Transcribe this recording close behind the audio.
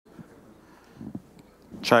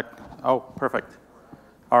Check. Oh, perfect.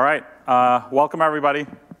 All right. Welcome, everybody.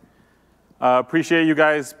 Appreciate you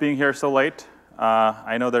guys being here so late.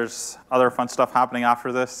 I know there's other fun stuff happening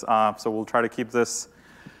after this, so we'll try to keep this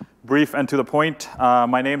brief and to the point.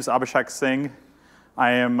 My name is Abhishek Singh.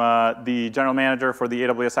 I am the general manager for the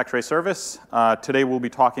AWS Xray service. Today we'll be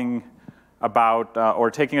talking about or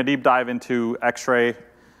taking a deep dive into Xray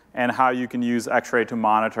and how you can use Xray to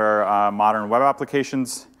monitor modern web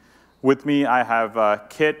applications. With me, I have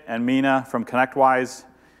Kit and Mina from ConnectWise.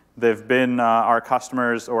 They've been our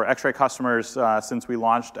customers, or Xray customers, since we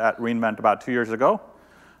launched at re:Invent about 2 years ago.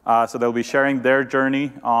 So they'll be sharing their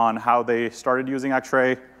journey on how they started using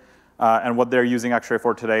Xray and what they're using Xray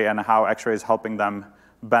for today and how Xray is helping them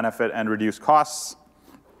benefit and reduce costs.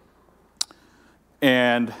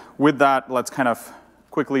 And with that, let's kind of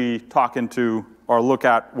quickly talk into or look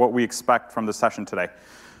at what we expect from the session today.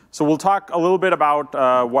 So we'll talk a little bit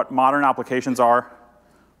about what modern applications are.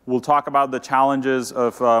 We'll talk about the challenges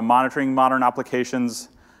of monitoring modern applications,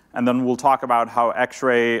 and then we'll talk about how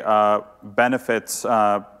Xray benefits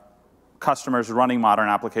customers running modern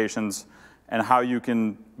applications and how you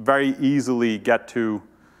can very easily get to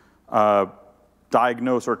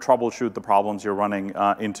diagnose or troubleshoot the problems you're running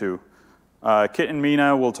into. Kit and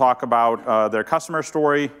Mina will talk about their customer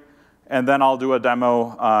story, and then I'll do a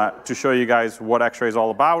demo to show you guys what Xray is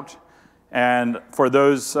all about. And for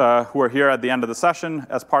those who are here at the end of the session,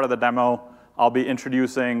 as part of the demo, I'll be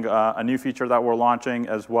introducing a new feature that we're launching,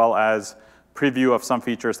 as well as preview of some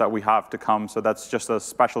features that we have to come. So that's just a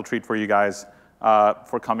special treat for you guys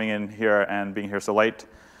for coming in here and being here so late.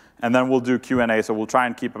 And then we'll do Q&A. So we'll try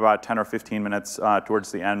and keep about 10 or 15 minutes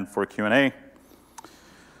towards the end for Q&A.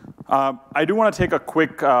 I do want to take a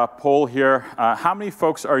quick poll here. How many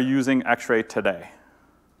folks are using Xray today?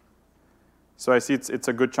 So I see it's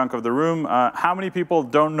a good chunk of the room. How many people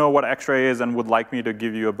don't know what Xray is and would like me to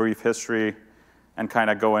give you a brief history and kind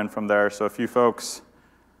of go in from there? So a few folks.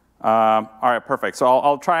 All right, perfect. So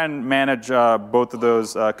I'll try and manage both of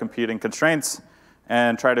those competing constraints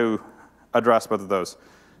and try to address both of those.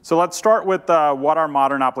 So let's start with what are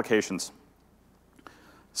modern applications.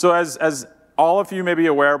 So as all of you may be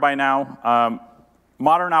aware by now,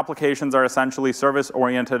 modern applications are essentially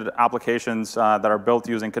service-oriented applications that are built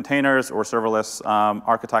using containers or serverless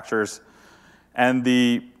architectures. And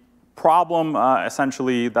the problem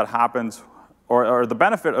essentially that happens, or the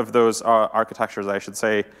benefit of those architectures, I should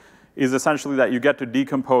say, is essentially that you get to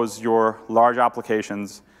decompose your large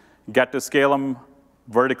applications, get to scale them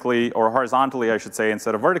vertically, or horizontally, I should say,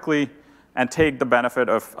 instead of vertically, and take the benefit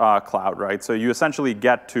of cloud, right? So you essentially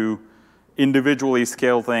get to individually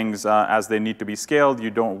scale things as they need to be scaled. You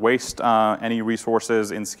don't waste any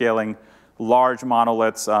resources in scaling large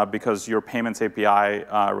monoliths because your payments API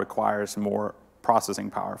requires more processing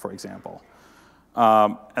power, for example.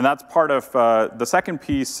 And that's part of the second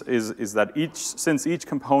piece is that since each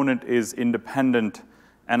component is independent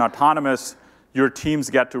and autonomous, your teams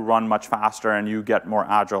get to run much faster and you get more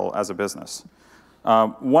agile as a business.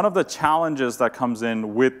 One of the challenges that comes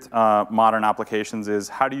in with modern applications is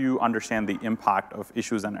how do you understand the impact of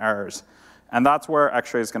issues and errors? And that's where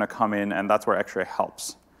Xray is going to come in, and that's where Xray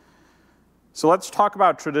helps. So let's talk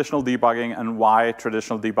about traditional debugging and why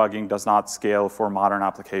traditional debugging does not scale for modern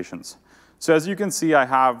applications. So as you can see, I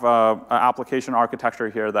have an application architecture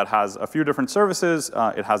here that has a few different services.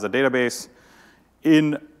 It has a database.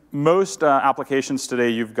 In most applications today,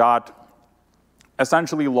 you've got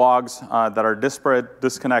essentially logs that are disparate,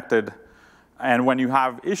 disconnected. And when you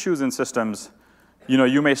have issues in systems,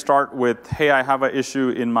 you may start with, hey, I have an issue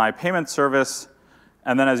in my payment service.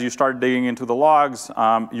 And then as you start digging into the logs,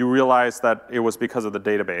 you realize that it was because of the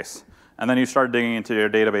database. And then you start digging into your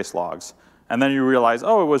database logs. And then you realize,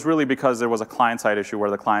 oh, it was really because there was a client-side issue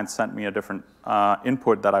where the client sent me a different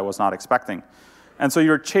input that I was not expecting. And so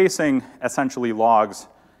you're chasing essentially logs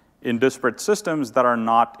in disparate systems that are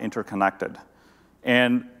not interconnected.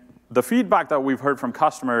 And the feedback that we've heard from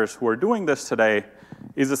customers who are doing this today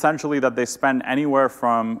is essentially that they spend anywhere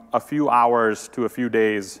from a few hours to a few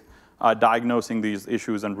days diagnosing these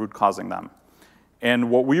issues and root causing them.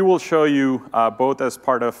 And what we will show you, both as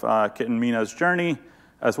part of Kit and Mina's journey,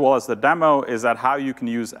 as well as the demo, is that how you can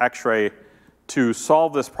use Xray to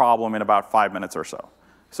solve this problem in about 5 minutes or so.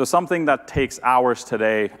 So something that takes hours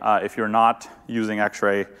today, if you're not using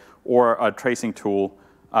Xray or a tracing tool,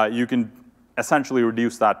 you can essentially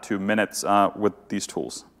reduce that to minutes with these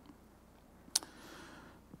tools.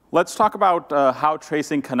 Let's talk about how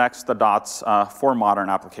tracing connects the dots for modern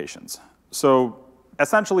applications. So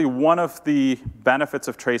essentially, one of the benefits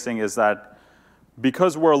of tracing is that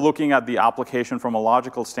because we're looking at the application from a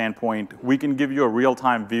logical standpoint, we can give you a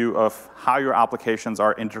real-time view of how your applications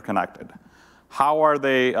are interconnected. How are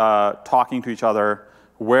they talking to each other?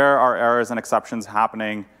 Where are errors and exceptions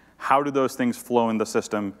happening? How do those things flow in the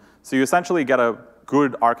system? So you essentially get a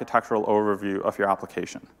good architectural overview of your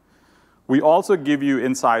application. We also give you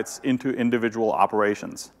insights into individual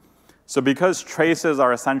operations. So because traces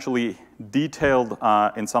are essentially detailed,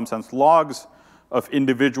 in some sense, logs of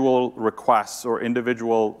individual requests or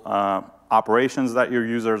individual operations that your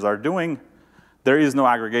users are doing, there is no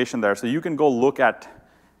aggregation there. So you can go look at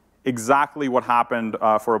exactly what happened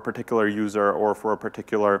for a particular user or for a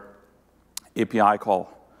particular API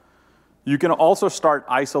call. You can also start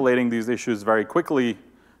isolating these issues very quickly,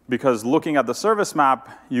 because looking at the service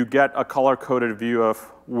map, you get a color-coded view of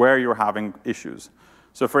where you're having issues.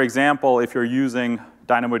 So for example, if you're using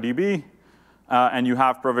DynamoDB and you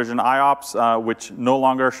have provision IOPS, which no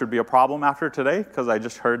longer should be a problem after today, because I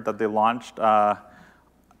just heard that they launched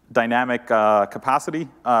dynamic capacity,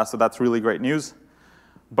 so that's really great news.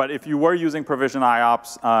 But if you were using provision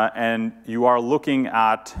IOPS and you are looking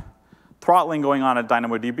at throttling going on at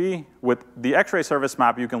DynamoDB, with the Xray service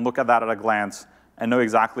map, you can look at that at a glance and know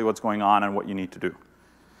exactly what's going on and what you need to do.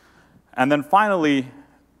 And then finally,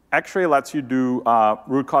 Xray lets you do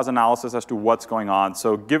root cause analysis as to what's going on.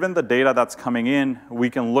 So given the data that's coming in,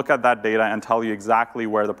 we can look at that data and tell you exactly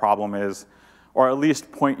where the problem is, or at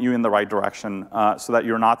least point you in the right direction so that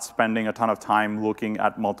you're not spending a ton of time looking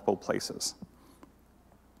at multiple places.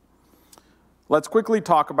 Let's quickly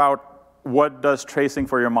talk about what does tracing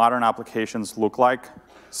for your modern applications look like.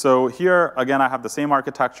 So here, again, I have the same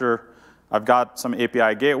architecture. I've got some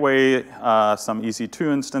API gateway, some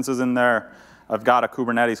EC2 instances in there. I've got a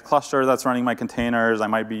Kubernetes cluster that's running my containers. I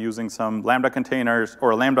might be using some Lambda containers,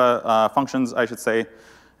 or Lambda functions, I should say.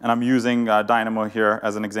 And I'm using Dynamo here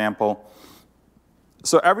as an example.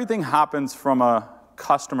 So everything happens from a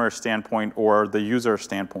customer standpoint or the user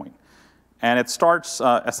standpoint. And it starts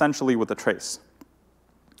essentially with a trace.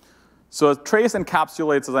 So a trace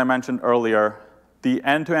encapsulates, as I mentioned earlier, the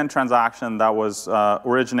end-to-end transaction that was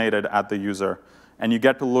originated at the user. And you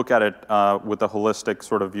get to look at it with a holistic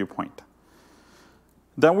sort of viewpoint.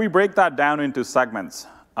 Then we break that down into segments.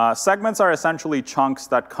 Segments are essentially chunks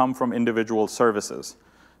that come from individual services.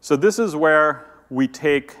 So this is where we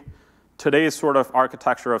take today's sort of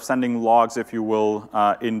architecture of sending logs, if you will,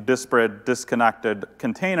 in disparate, disconnected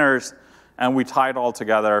containers, and we tie it all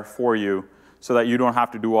together for you so that you don't have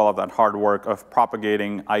to do all of that hard work of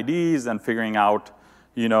propagating IDs and figuring out,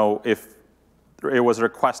 if it was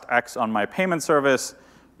request X on my payment service,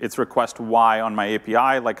 it's request Y on my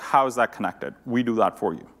API, like how is that connected? We do that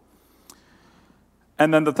for you.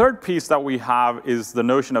 And then the third piece that we have is the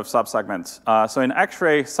notion of subsegments. So in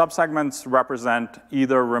Xray, subsegments represent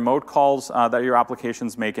either remote calls that your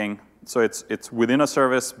application's making, so it's within a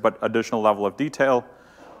service but additional level of detail,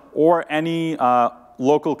 or any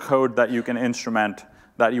local code that you can instrument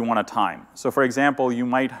that you want to time. So for example, you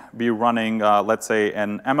might be running, let's say,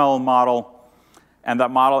 an ML model, and that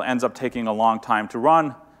model ends up taking a long time to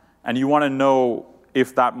run, and you want to know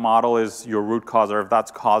if that model is your root cause or if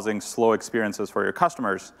that's causing slow experiences for your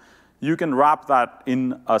customers. You can wrap that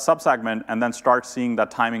in a subsegment and then start seeing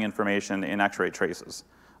that timing information in Xray traces.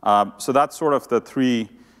 So that's sort of the three,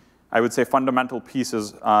 I would say, fundamental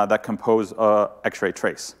pieces that compose a Xray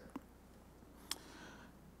trace.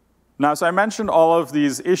 Now, so I mentioned all of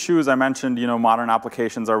these issues. I mentioned, modern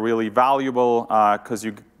applications are really valuable because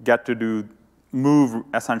you get to move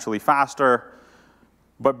essentially faster.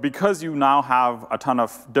 But because you now have a ton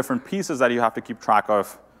of different pieces that you have to keep track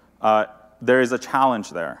of, there is a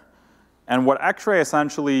challenge there. And what Xray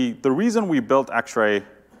essentially, the reason we built Xray,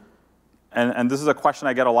 and this is a question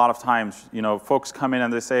I get a lot of times, folks come in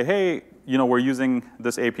and they say, hey, we're using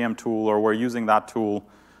this APM tool or we're using that tool.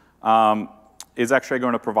 Is Xray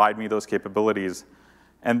going to provide me those capabilities?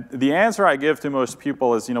 And the answer I give to most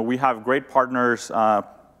people is, we have great partners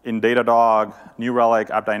in Datadog, New Relic,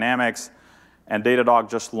 AppDynamics, and Datadog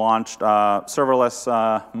just launched serverless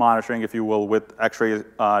monitoring, if you will, with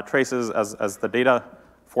Xray traces as the data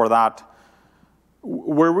for that.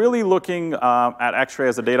 We're really looking at Xray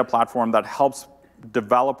as a data platform that helps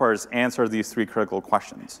developers answer these three critical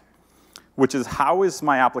questions, which is, how is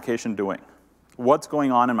my application doing? What's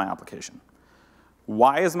going on in my application?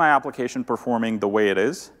 Why is my application performing the way it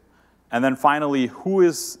is? And then finally, who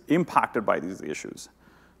is impacted by these issues?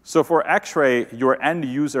 So for Xray, your end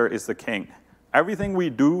user is the king. Everything we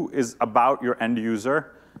do is about your end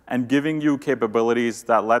user and giving you capabilities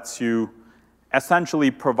that lets you essentially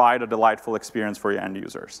provide a delightful experience for your end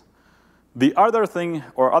users. The other thing,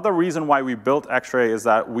 or other reason why we built Xray is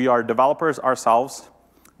that we are developers ourselves.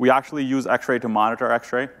 We actually use Xray to monitor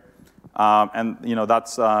Xray. And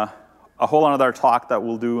that's a whole other talk that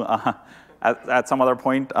we'll do at some other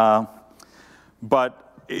point.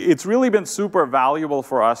 But it's really been super valuable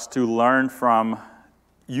for us to learn from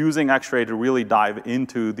using Xray to really dive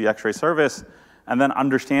into the Xray service and then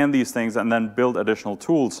understand these things and then build additional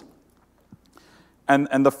tools.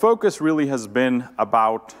 And the focus really has been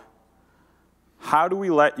about how do we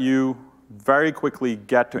let you very quickly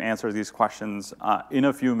get to answer these questions in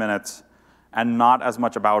a few minutes and not as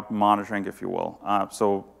much about monitoring, if you will.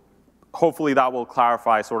 So hopefully that will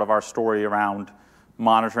clarify sort of our story around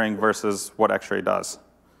monitoring versus what Xray does.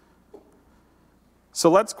 So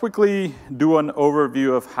let's quickly do an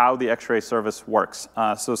overview of how the Xray service works.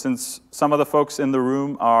 So since some of the folks in the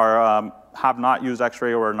room have not used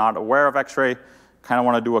Xray or are not aware of Xray, kind of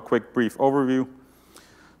want to do a quick brief overview.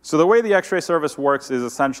 So the way the Xray service works is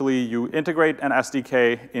essentially you integrate an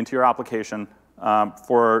SDK into your application.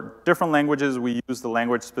 For different languages, we use the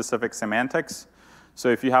language-specific semantics. So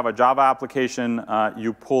if you have a Java application,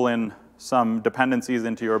 you pull in some dependencies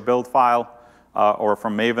into your build file or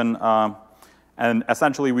from Maven. And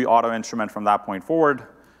essentially, we auto-instrument from that point forward.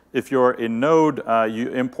 If you're in Node, you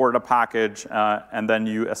import a package, and then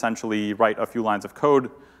you essentially write a few lines of code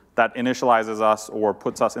that initializes us or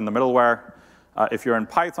puts us in the middleware. If you're in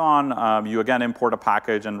Python, you again import a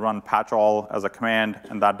package and run patch all as a command,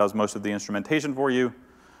 and that does most of the instrumentation for you.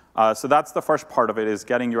 So that's the first part of it, is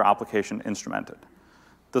getting your application instrumented.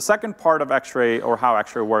 The second part of Xray, or how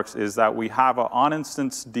Xray works, is that we have an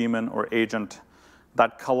on-instance daemon or agent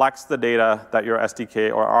that collects the data that your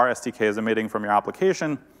SDK or our SDK is emitting from your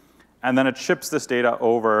application, and then it ships this data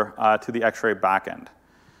over to the Xray backend.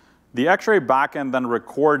 The Xray backend then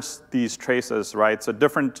records these traces, right? So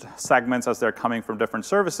different segments as they're coming from different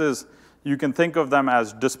services, you can think of them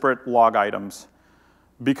as disparate log items.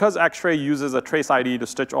 Because Xray uses a trace ID to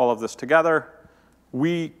stitch all of this together,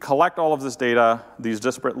 we collect all of this data, these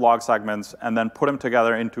disparate log segments, and then put them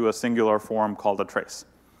together into a singular form called a trace.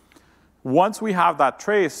 Once we have that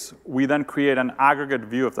trace, we then create an aggregate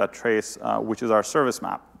view of that trace, which is our service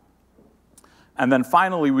map. And then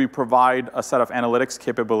finally, we provide a set of analytics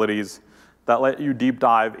capabilities that let you deep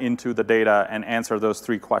dive into the data and answer those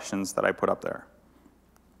 3 questions that I put up there.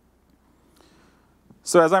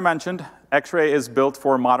 So as I mentioned, Xray is built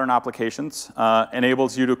for modern applications,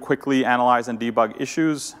 enables you to quickly analyze and debug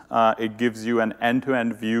issues. It gives you an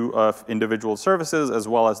end-to-end view of individual services as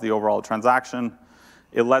well as the overall transaction.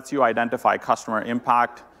 It lets you identify customer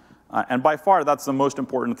impact. And by far, that's the most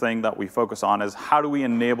important thing that we focus on, is how do we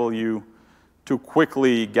enable you to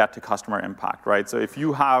quickly get to customer impact, right? So if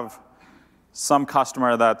you have some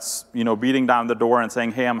customer that's beating down the door and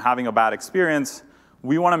saying, hey, I'm having a bad experience,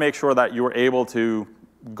 we want to make sure that you're able to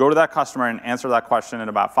go to that customer and answer that question in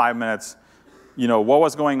about 5 minutes. What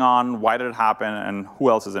was going on, why did it happen, and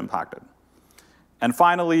who else is impacted? And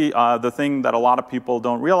finally, the thing that a lot of people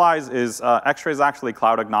don't realize is Xray is actually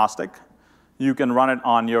cloud agnostic. You can run it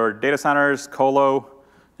on your data centers, colo.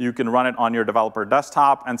 You can run it on your developer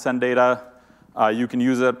desktop and send data. You can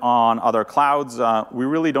use it on other clouds. We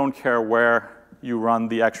really don't care where you run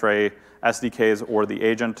the Xray SDKs or the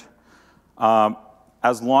agent,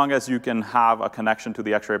 as long as you can have a connection to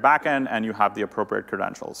the Xray backend and you have the appropriate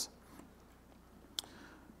credentials.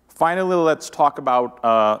 Finally, let's talk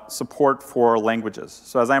about support for languages.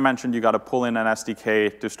 So as I mentioned, you got to pull in an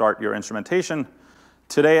SDK to start your instrumentation.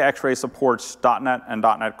 Today, Xray supports .NET and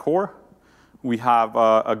 .NET Core. We have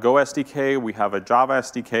a Go SDK. We have a Java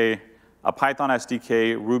SDK, a Python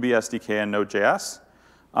SDK, Ruby SDK, and Node.js.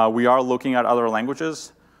 We are looking at other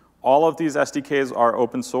languages. All of these SDKs are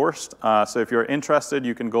open sourced. So if you're interested,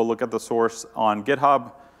 you can go look at the source on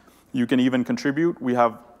GitHub. You can even contribute. We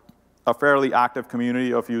have a fairly active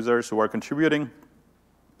community of users who are contributing.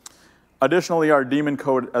 Additionally, our daemon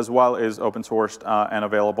code as well is open sourced and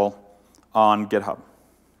available on GitHub.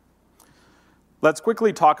 Let's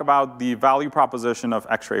quickly talk about the value proposition of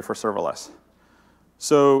Xray for serverless.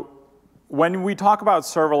 So when we talk about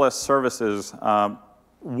serverless services,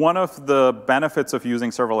 one of the benefits of using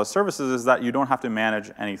serverless services is that you don't have to manage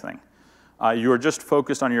anything. You are just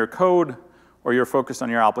focused on your code, or you're focused on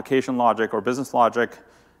your application logic or business logic,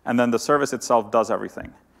 and then the service itself does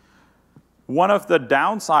everything. One of the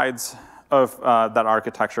downsides of that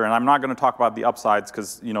architecture, and I'm not going to talk about the upsides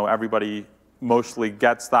because everybody mostly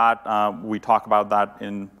gets that. We talk about that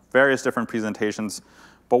in various different presentations.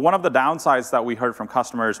 But one of the downsides that we heard from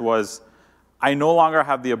customers was, I no longer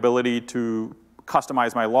have the ability to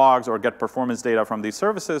customize my logs or get performance data from these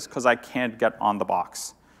services because I can't get on the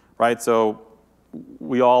box, right? So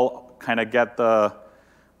we all kind of get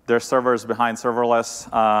their servers behind serverless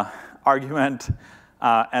argument.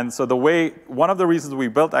 And so one of the reasons we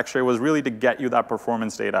built Xray was really to get you that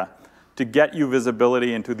performance data, to get you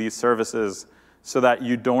visibility into these services so that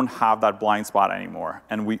you don't have that blind spot anymore.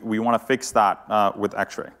 And we want to fix that with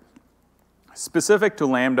Xray. Specific to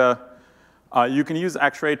Lambda, you can use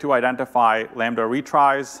Xray to identify Lambda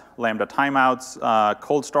retries, Lambda timeouts,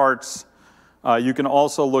 cold starts. You can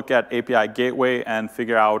also look at API gateway and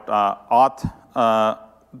figure out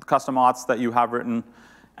custom auths that you have written,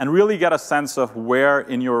 and really get a sense of where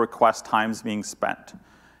in your request time's being spent.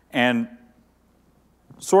 And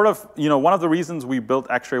sort of, one of the reasons we built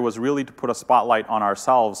Xray was really to put a spotlight on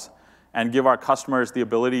ourselves and give our customers the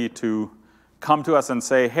ability to come to us and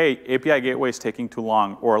say, hey, API gateway is taking too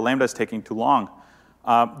long, or Lambda is taking too long.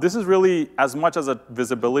 This is really, as much as a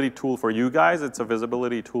visibility tool for you guys, it's a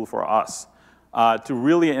visibility tool for us to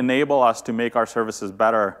really enable us to make our services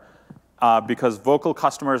better, because vocal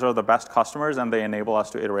customers are the best customers, and they enable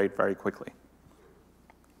us to iterate very quickly.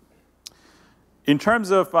 In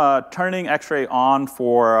terms of turning Xray on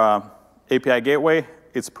for API gateway,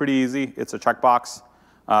 it's pretty easy. It's a checkbox.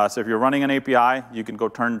 So if you're running an API, you can go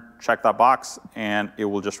check that box, and it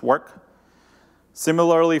will just work.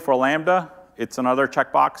 Similarly for Lambda, it's another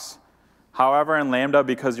checkbox. However, in Lambda,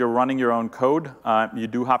 because you're running your own code, you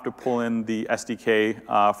do have to pull in the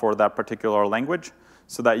SDK for that particular language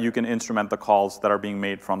so that you can instrument the calls that are being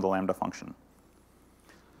made from the Lambda function.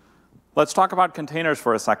 Let's talk about containers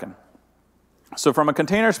for a second. So from a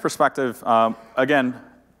containers perspective, again,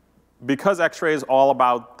 because Xray is all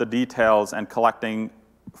about the details and collecting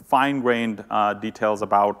fine-grained details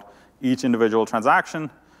about each individual transaction,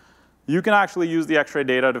 you can actually use the Xray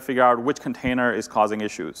data to figure out which container is causing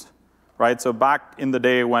issues. Right? So back in the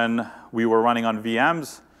day when we were running on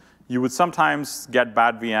VMs, you would sometimes get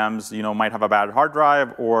bad VMs, might have a bad hard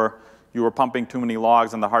drive, or you were pumping too many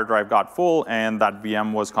logs and the hard drive got full and that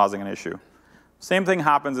VM was causing an issue. Same thing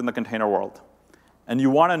happens in the container world. And you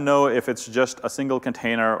want to know if it's just a single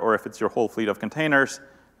container or if it's your whole fleet of containers,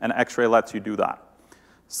 and Xray lets you do that.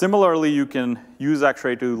 Similarly, you can use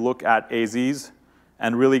Xray to look at AZs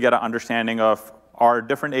and really get an understanding of, are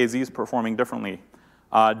different AZs performing differently?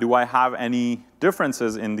 Do I have any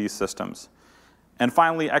differences in these systems? And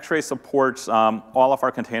finally, Xray supports all of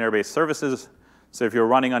our container-based services. So if you're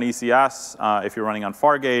running on ECS, if you're running on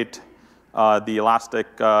Fargate, the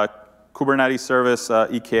Elastic Kubernetes service,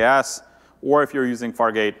 EKS, or if you're using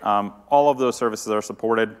Fargate, all of those services are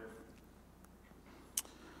supported.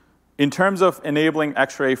 In terms of enabling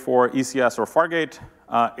Xray for ECS or Fargate,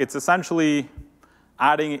 it's essentially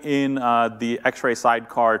adding in the Xray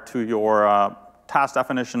sidecar to your task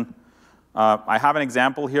definition. I have an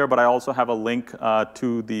example here, but I also have a link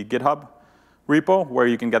to the GitHub repo where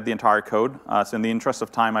you can get the entire code. So in the interest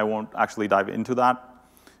of time, I won't actually dive into that.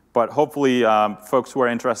 But hopefully, folks who are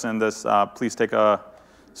interested in this, please take a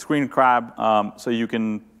screen grab so you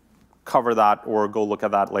can cover that or go look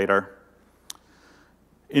at that later.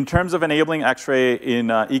 In terms of enabling Xray in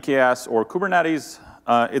EKS or Kubernetes,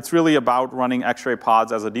 it's really about running Xray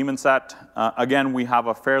pods as a daemon set. Again, we have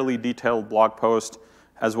a fairly detailed blog post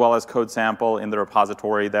as well as code sample in the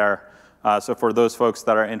repository there. So for those folks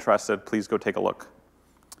that are interested, please go take a look.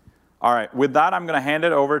 All right, with that, I'm going to hand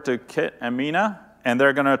it over to Kit and Mina, and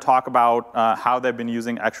they're going to talk about how they've been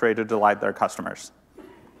using Xray to delight their customers.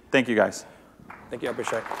 Thank you, guys. Thank you,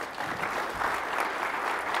 Abhishek.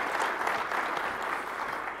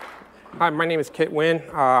 Hi, my name is Kit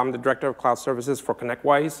Nguyen. I'm the Director of Cloud Services for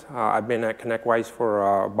ConnectWise. I've been at ConnectWise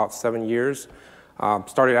for about 7 years.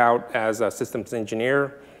 Started out as a systems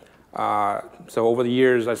engineer. So over the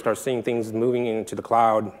years, I started seeing things moving into the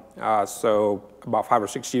cloud. So about 5 or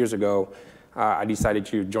 6 years ago, I decided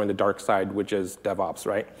to join the dark side, which is DevOps,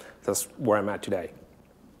 right? That's where I'm at today.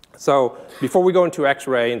 So before we go into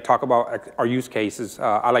Xray and talk about our use cases,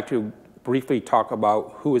 I'd like to briefly talk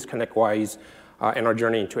about who is ConnectWise and our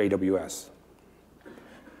journey into AWS.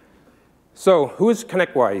 So who is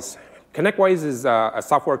ConnectWise? ConnectWise is a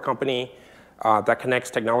software company that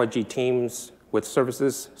connects technology teams with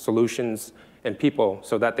services, solutions, and people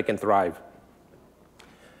so that they can thrive.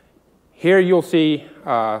 Here you'll see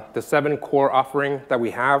the 7 core offering that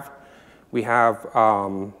we have. We have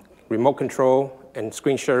remote control and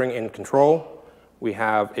screen sharing and control. We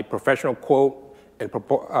have a professional quote and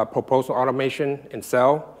proposal automation and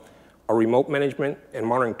sell, a remote management and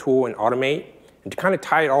monitoring tool and automate. And to kind of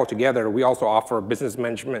tie it all together, we also offer a business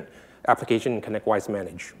management application in ConnectWise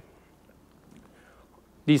Manage.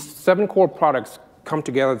 These 7 core products come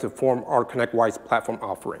together to form our ConnectWise platform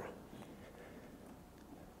offering.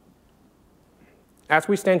 As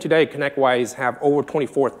we stand today, ConnectWise have over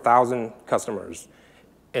 24,000 customers.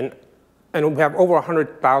 And we have over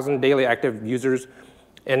 100,000 daily active users.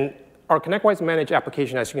 And our ConnectWise Managed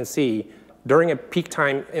application, as you can see, during a peak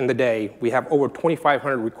time in the day, we have over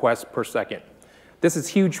 2,500 requests per second. This is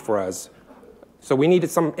huge for us. So we needed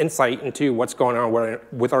some insight into what's going on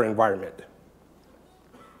with our environment.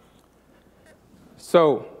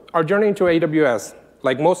 So our journey into AWS,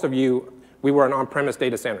 like most of you, we were an on-premise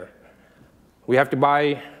data center. We have to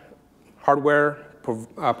buy hardware,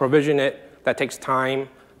 provision it. That takes time,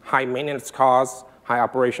 high maintenance costs, high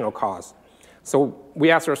operational costs. So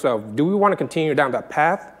we asked ourselves, do we want to continue down that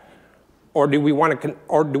path, or do we want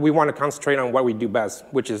to concentrate on what we do best,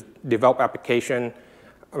 which is develop application,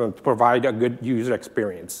 provide a good user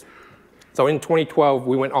experience? So in 2012,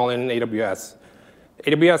 we went all in AWS.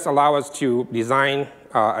 AWS allow us to design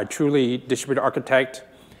a truly distributed architect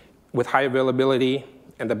with high availability,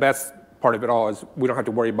 and the best part of it all is we don't have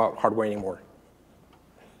to worry about hardware anymore.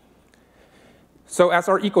 So as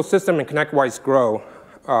our ecosystem and ConnectWise grow,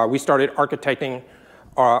 we started architecting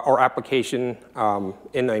our application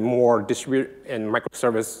in a more distributed and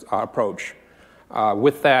microservice approach.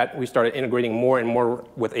 With that, we started integrating more and more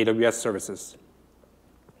with AWS services.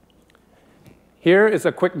 Here is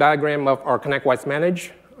a quick diagram of our ConnectWise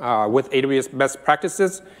Managed with AWS best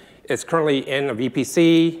practices. It's currently in a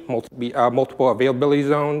VPC, multiple availability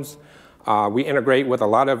zones. We integrate with a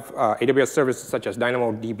lot of AWS services such as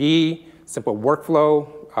DynamoDB, Simple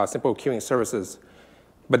Workflow, Simple Queuing services.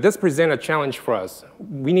 But this presented a challenge for us.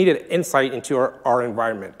 We needed insight into our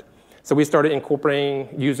environment. So we started incorporating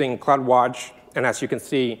using CloudWatch, and as you can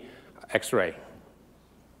see, X-Ray.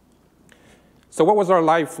 So what was our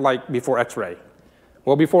life like before X-Ray?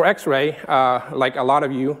 Well, before X-Ray, like a lot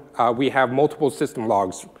of you, we have multiple system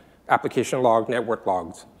logs, application log, network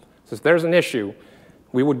logs. So if there's an issue,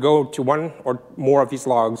 we would go to one or more of these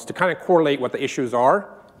logs to kind of correlate what the issues are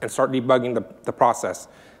and start debugging the process.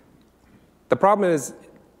 The problem is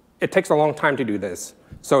it takes a long time to do this.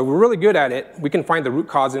 So if we're really good at it, we can find the root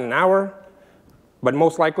cause in an hour, but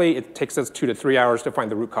most likely it takes us 2 to 3 hours to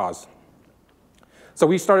find the root cause. So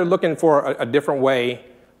we started looking for a different way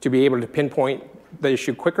to be able to pinpoint the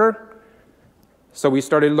issue quicker. So we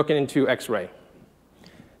started looking into X-Ray.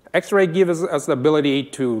 X-Ray gives us the ability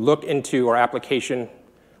to look into our application,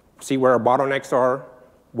 see where our bottlenecks are,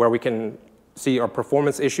 where we can see our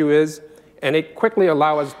performance issue is, and it quickly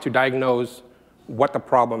allows us to diagnose what the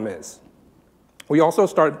problem is. We also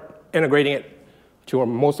start integrating it to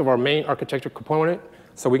most of our main architecture component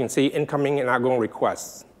so we can see incoming and outgoing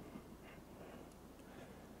requests.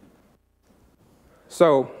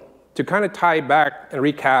 So to kind of tie back and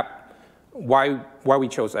recap why we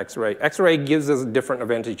chose X-Ray. X-Ray gives us different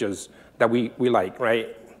advantages that we like,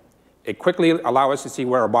 right? It quickly allows us to see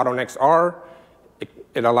where our bottlenecks are.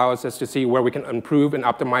 It allows us to see where we can improve and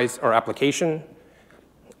optimize our application.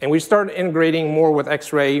 And we started integrating more with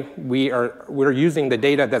X-Ray. We're using the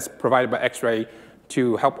data that's provided by X-Ray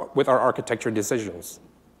to help with our architecture decisions.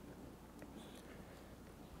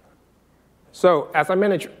 So as I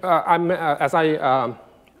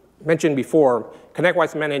mentioned before,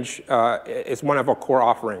 ConnectWise Managed is one of our core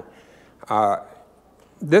offerings.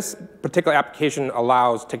 This particular application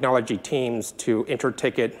allows technology teams to enter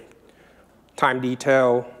ticket, time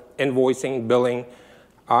detail, invoicing, billing.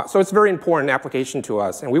 So it's a very important application to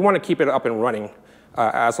us, and we want to keep it up and running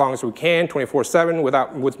as long as we can,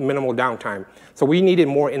 24/7, with minimal downtime. So we needed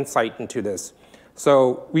more insight into this.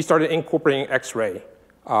 So we started incorporating X-Ray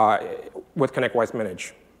with ConnectWise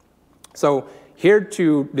Managed. So here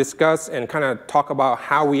to discuss and kind of talk about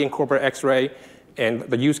how we incorporate X-Ray and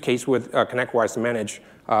the use case with ConnectWise Managed,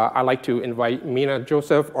 I'd like to invite Mina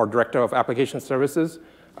Joseph, our Director of Application Services,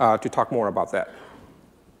 to talk more about that.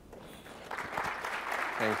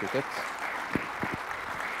 Thank you, Kit.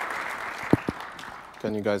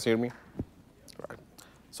 Can you guys hear me? All right.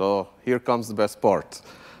 So here comes the best part.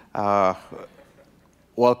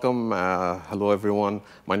 Welcome. Hello, everyone.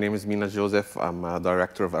 My name is Mina Joseph. I'm a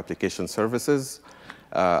Director of Application Services.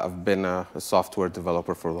 I've been a software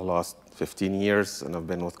developer for the last 15 years, and I've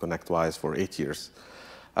been with ConnectWise for 8 years.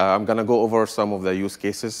 I'm going to go over some of the use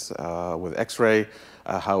cases with X-Ray,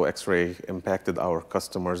 how X-Ray impacted our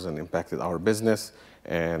customers and impacted our business,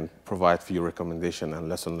 and provide a few recommendations and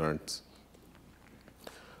lessons learned.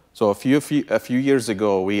 So a few years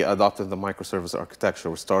ago, we adopted the microservice architecture.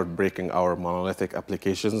 We started breaking our monolithic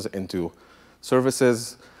applications into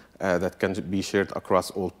services that can be shared across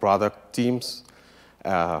all product teams.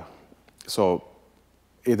 So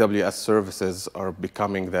AWS services are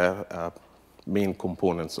becoming the main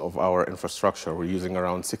components of our infrastructure. We're using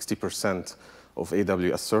around 60% of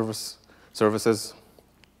AWS services.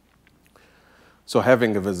 So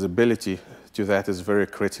having a visibility to that is very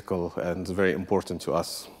critical and very important to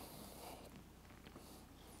us.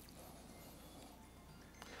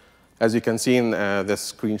 As you can see in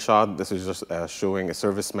this screenshot, this is just showing a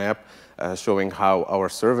service map, showing how our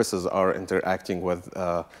services are interacting with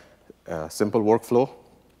a simple workflow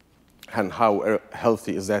and how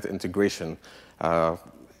healthy is that integration.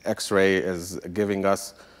 X-Ray is giving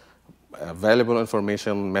us valuable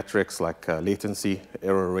information, metrics like latency,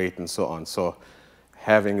 error rate, and so on. So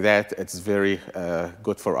having that, it's very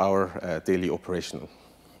good for our daily operation.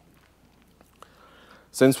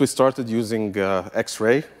 Since we started using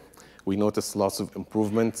X-Ray, we noticed lots of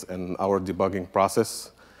improvements in our debugging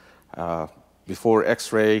process. Before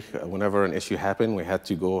X-Ray, whenever an issue happened, we had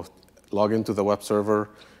to go log into the web server,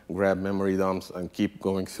 grab memory dumps, and keep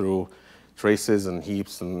going through traces and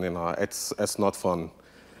heaps, and it's not fun.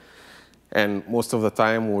 And most of the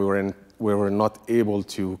time, we were not able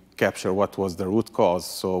to capture what was the root cause,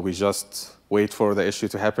 so we just wait for the issue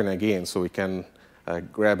to happen again so we can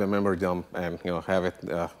grab a memory dump and have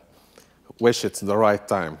it, wish it's the right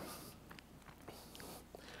time.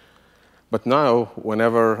 But now,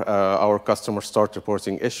 whenever our customers start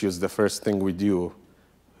reporting issues, the first thing we do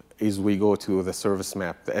is we go to the service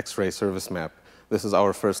map, the X-Ray service map. This is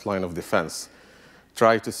our first line of defense.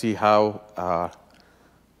 Try to see how,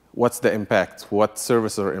 what's the impact, what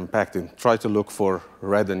services are impacted. Try to look for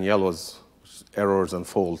red and yellows, errors and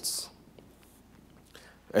faults.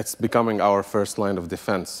 It's becoming our first line of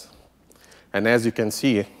defense. And as you can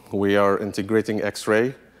see, we are integrating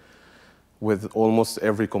X-Ray with almost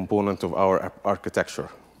every component of our architecture.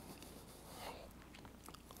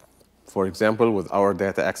 For example, with our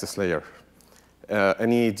data access layer.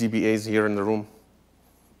 Any DBAs here in the room?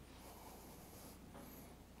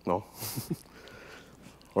 No?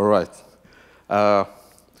 All right.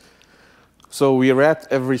 So we wrap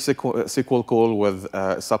every SQL call with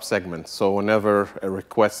a subsegment. So whenever a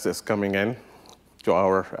request is coming in to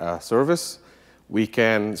our service, we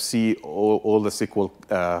can see all the SQL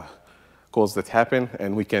calls that happen,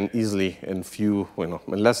 and we can easily, in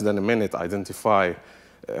less than a minute, identify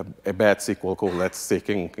a bad SQL call that's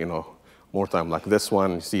taking more time. Like this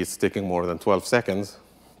one, you see it's taking more than 12 seconds.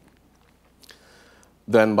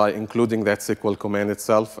 Then by including that SQL command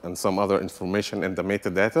itself and some other information in the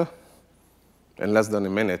metadata, in less than a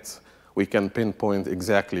minute, we can pinpoint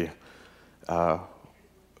exactly that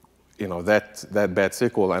bad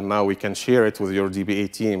SQL, and now we can share it with your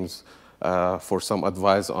DBA teams for some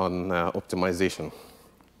advice on optimization.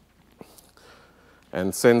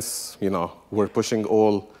 And since we're pushing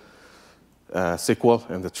all SQL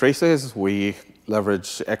and the traces, we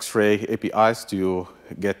leverage X-Ray APIs to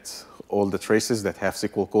get all the traces that have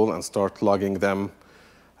SQL call and start logging them,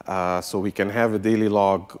 so we can have a daily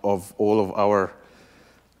log of all of our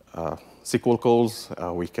SQL calls.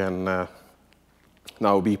 We can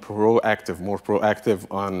now be more proactive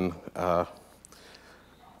on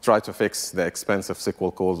try to fix the expensive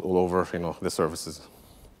SQL calls all over the services.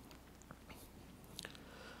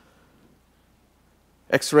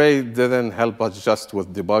 X-Ray didn't help us just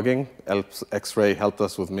with debugging. X-Ray helped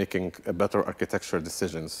us with making better architecture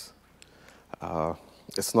decisions.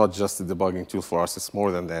 It's not just a debugging tool for us, it's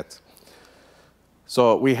more than that.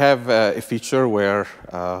 So we have a feature where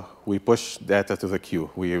we push data to the queue.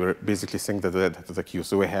 We basically sync the data to the queue.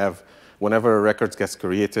 So we have, whenever a record gets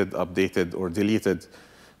created, updated, or deleted,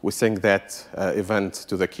 we sync that event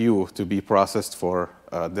to the queue to be processed for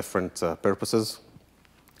different purposes,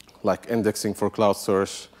 like indexing for cloud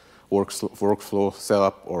search, workflow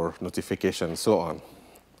setup, or notification, and so on.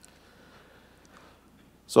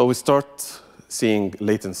 So we start seeing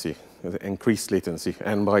latency, increased latency.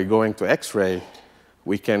 And by going to X-Ray,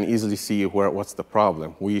 we can easily see what's the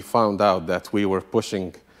problem. We found out that we were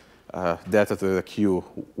pushing data to the queue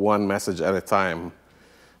one message at a time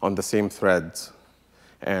on the same thread.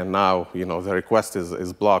 And now the request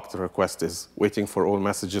is blocked. The request is waiting for all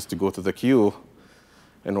messages to go to the queue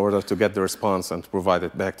in order to get the response and to provide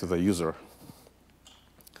it back to the user.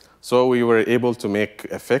 So we were able to make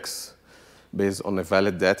a fix based on the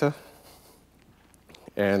valid data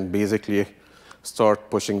and basically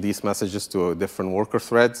start pushing these messages to different worker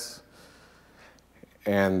threads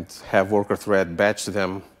and have worker thread batch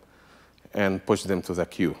them and push them to the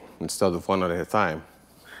queue instead of one at a time.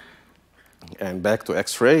 And back to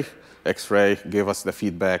X-Ray. X-Ray gave us the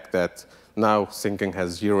feedback that now syncing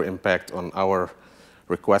has zero impact on our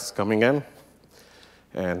requests coming in.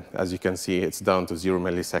 And as you can see, it's down to 0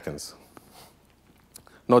 milliseconds.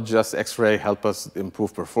 Not just X-Ray help us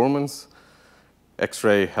improve performance,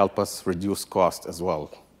 X-Ray help us reduce cost as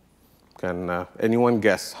well. Can anyone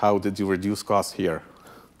guess how did you reduce cost here?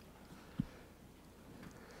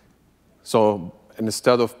 So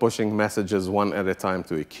instead of pushing messages one at a time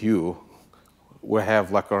to a queue, we have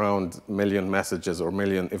like around 1 million messages or 1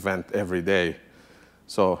 million events every day.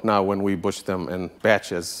 So now when we push them in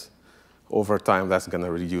batches, over time, that's going to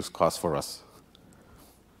reduce costs for us.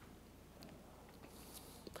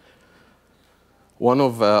 One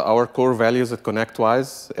of our core values at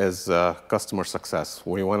ConnectWise is customer success.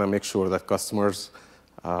 We want to make sure that customers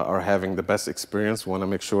are having the best experience. We want to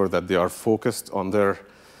make sure that they are focused on their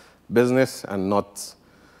business and not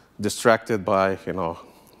distracted by,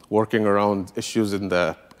 working around issues in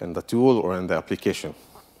the tool or in the application.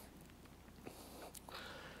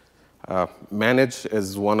 Manage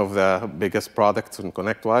is one of the biggest products in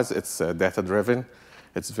ConnectWise. It's data-driven.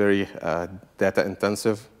 It's very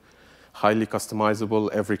data-intensive, highly customizable.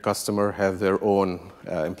 Every customer has their own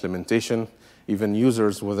implementation. Even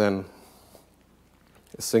users within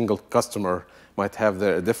a single customer might have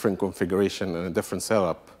their different configuration and a different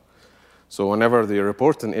setup. So whenever they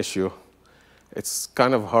report an issue, it's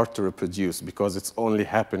kind of hard to reproduce because it's only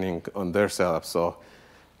happening on their setup. So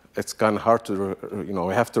it's kind of hard to,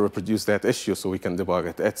 we have to reproduce that issue so we can debug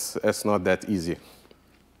it. It's not that easy.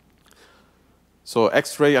 So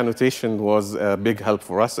X-ray annotation was a big help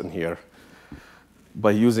for us in here.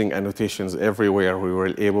 By using annotations everywhere, we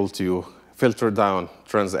were able to filter down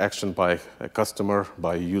transaction by a customer,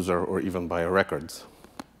 by a user, or even by records.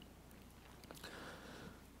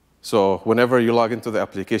 So whenever you log into the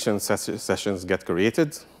application, sessions get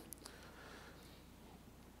created.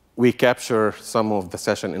 We capture some of the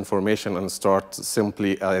session information and start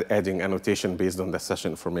simply adding annotation based on the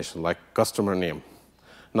session information, like customer name.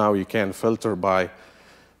 Now you can filter by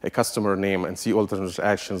a customer name and see all the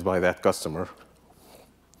transactions by that customer.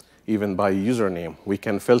 Even by username, we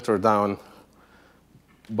can filter down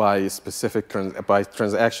by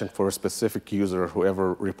transaction for a specific user,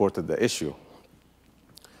 whoever reported the issue.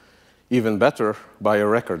 Even better, by a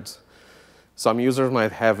records. Some users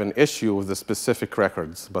might have an issue with the specific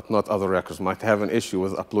records, but not other records. Might have an issue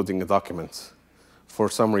with uploading a document for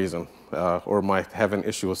some reason, or might have an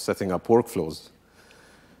issue with setting up workflows.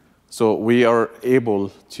 So we are able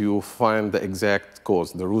to find the exact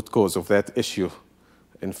cause, the root cause of that issue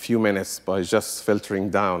in a few minutes by just filtering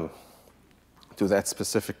down to that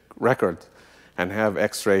specific record and have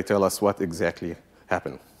X-ray tell us what exactly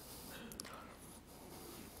happened.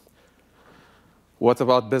 What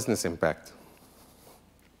about business impact?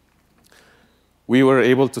 We were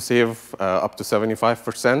able to save up to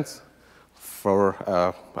 75% for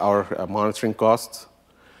our monitoring costs.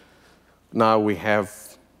 Now we have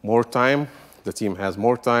more time. The team has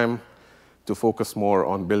more time to focus more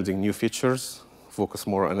on building new features, focus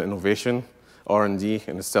more on innovation, R&D,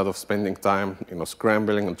 instead of spending time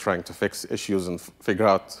scrambling and trying to fix issues and figure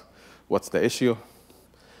out what's the issue.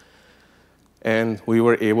 And we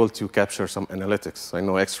were able to capture some analytics. I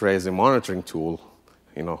know X-ray is a monitoring tool.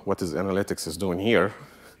 What is analytics is doing here.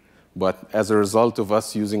 But as a result of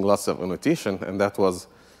us using lots of annotation, and that was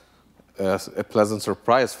a pleasant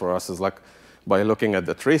surprise for us, is like by looking at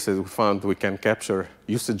the traces, we found we can capture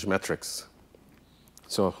usage metrics.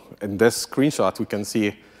 So in this screenshot, we can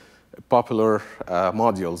see popular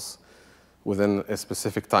modules within a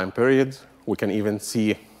specific time period. We can even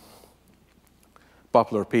see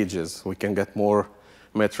popular pages. We can get more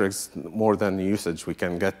metrics, more than usage. We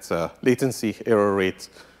can get latency, error rate,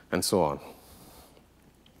 and so on.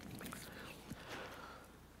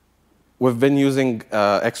 We've been using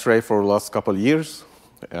X-ray for the last couple of years.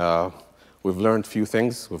 We've learned a few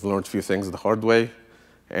things. We've learned a few things the hard way.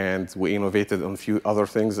 And we innovated on a few other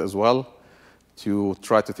things as well to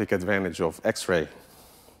try to take advantage of X-ray.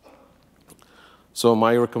 So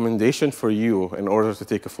my recommendation for you, in order to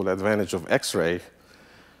take a full advantage of X-ray,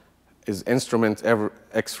 is instrument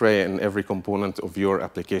X-ray in every component of your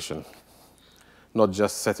application. Not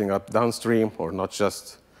just setting up downstream, or not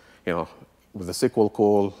just with a SQL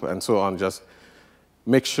call and so on. Just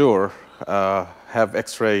make sure, have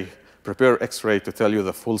X-ray, prepare X-ray to tell you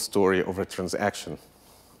the full story of a transaction.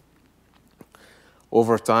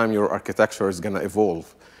 Over time, your architecture is going to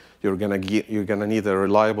evolve. You're going to need a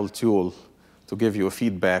reliable tool to give you a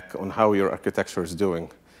feedback on how your architecture is doing.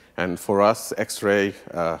 And for us, X-ray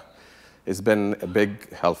has been a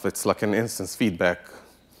big help. It's like an instant feedback.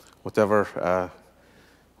 Whatever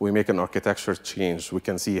we make an architecture change, we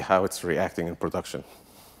can see how it's reacting in production.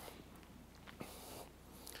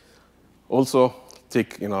 Also,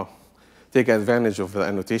 take advantage of the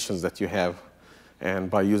annotations that you have. And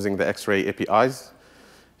by using the X-ray APIs,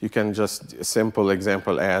 you can just, a simple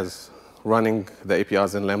example as running the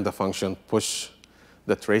APIs in Lambda function, push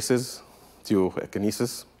the traces to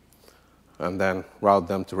Kinesis, and then route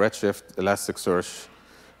them to Redshift, Elasticsearch,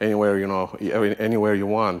 anywhere, anywhere you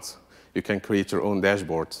want. You can create your own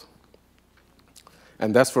dashboards.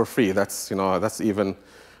 And that's for free. That's even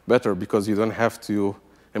better because you don't have to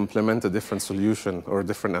implement a different solution or a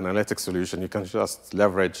different analytics solution. You can just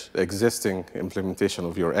leverage the existing implementation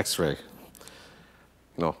of your X-ray.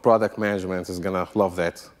 Product management is going to love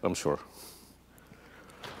that, I'm sure.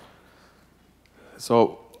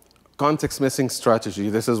 So context missing strategy,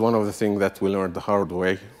 this is one of the things that we learned the hard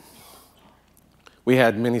way. We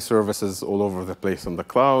had many services all over the place in the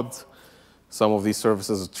cloud. Some of these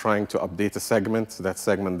services are trying to update a segment. That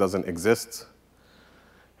segment doesn't exist.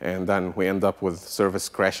 And then we end up with service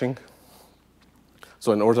crashing.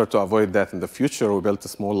 So in order to avoid that in the future, we built a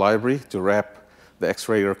small library to wrap the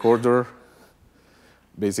X-ray recorder,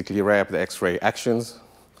 basically wrap the X-ray actions,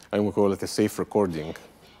 and we call it a safe recording.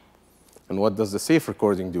 And what does the safe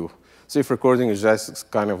recording do? Safe recording is just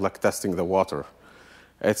kind of like testing the water.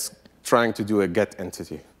 It's trying to do a get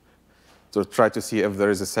entity, to try to see if there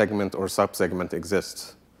is a segment or subsegment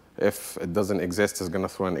exists. If it doesn't exist, it's going to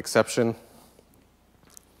throw an exception.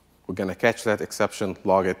 We're going to catch that exception,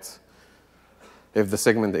 log it. If the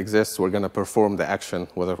segment exists, we're going to perform the action,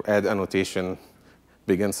 whether add annotation,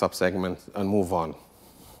 begin subsegment, and move on.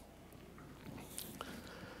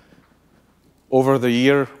 Over the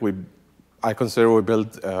year, I consider we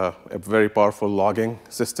built a very powerful logging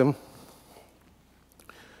system.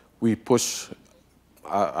 We push,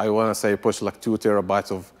 I want to say push like 2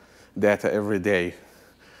 terabytes of data every day,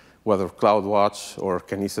 whether CloudWatch or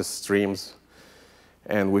Kinesis streams.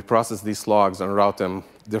 And we process these logs and route them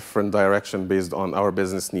different direction based on our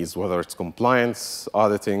business needs, whether it's compliance,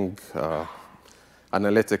 auditing,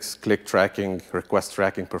 analytics, click tracking, request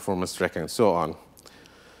tracking, performance tracking, and so on.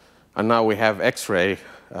 And now we have X-ray.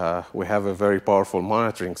 We have a very powerful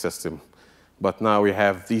monitoring system. But now we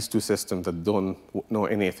have these two systems that don't know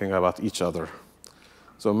anything about each other.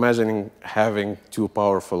 So imagining having two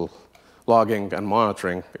powerful logging and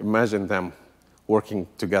monitoring, imagine them working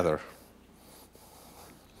together.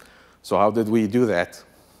 So how did we do that?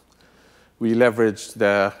 We leveraged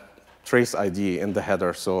the trace ID in the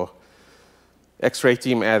header. So X-ray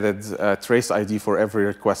team added a trace ID for every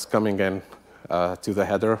request coming in to the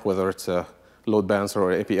header, whether it's a load balancer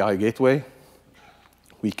or API gateway.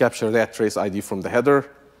 We capture that trace ID from the header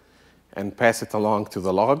and pass it along to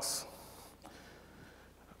the logs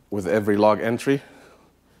with every log entry.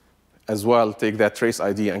 As well, take that trace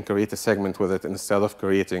ID and create a segment with it instead of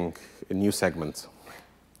creating a new segment.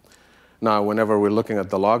 Now, whenever we're looking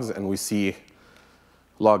at the logs and we see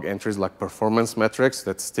log entries like performance metrics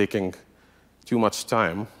that's taking too much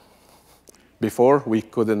time, before, we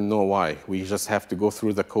couldn't know why. We just have to go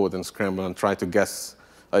through the code and scramble and try to guess,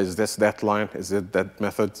 is this that line? Is it that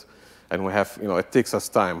method? And we have, it takes us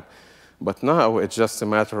time. But now, it's just a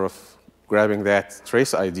matter of grabbing that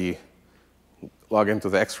trace ID, log into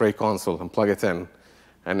the X-ray console, and plug it in.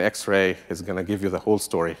 And X-ray is going to give you the whole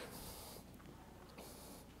story.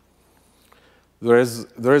 There is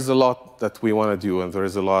a lot that we want to do, and there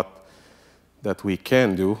is a lot that we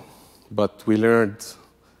can do. But we learned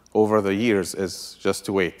over the years is just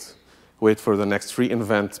to wait. Wait for the next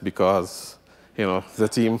re:Invent because, the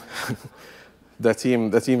team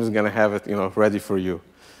is going to have it, ready for you.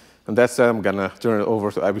 And that's it. I'm going to turn it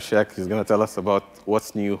over to Abhishek. He's going to tell us about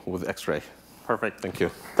what's new with X-ray. Perfect. Thank you.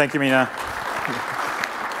 Thank you, Mina.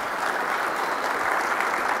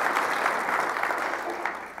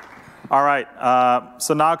 All right,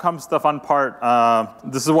 so now comes the fun part.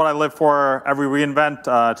 This is what I live for every re:Invent,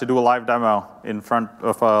 to do a live demo in front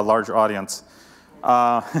of a large audience.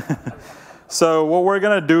 So what we're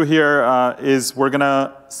going to do here is we're going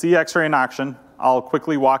to see X-ray in action. I'll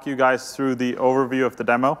quickly walk you guys through the overview of the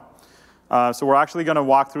demo. So we're actually going to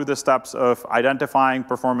walk through the steps of identifying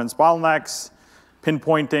performance bottlenecks,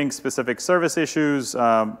 pinpointing specific service issues,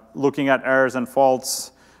 looking at errors and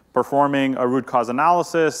faults, performing a root cause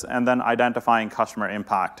analysis, and then identifying customer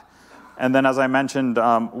impact. And then, as I mentioned,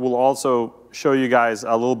 we'll also show you guys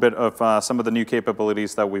a little bit of some of the new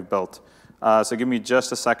capabilities that we've built. So give me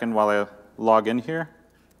just a second while I log in here.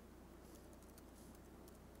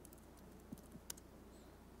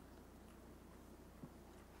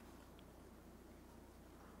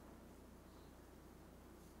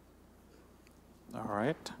 All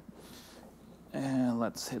right. And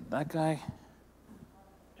let's hit that guy.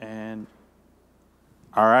 And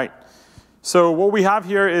all right. So what we have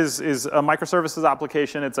here is a microservices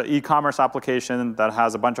application. It's an e-commerce application that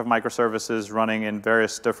has a bunch of microservices running in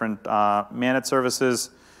various different managed services.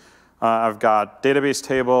 I've got database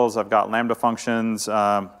tables. I've got Lambda functions.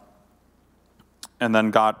 And then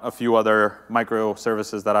got a few other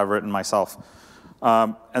microservices that I've written myself.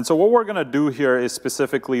 And so what we're going to do here is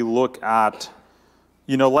specifically look at,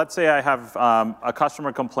 let's say I have a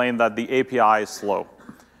customer complain that the API is slow.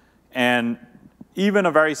 And even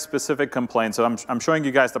a very specific complaint, so I'm showing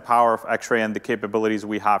you guys the power of X-ray and the capabilities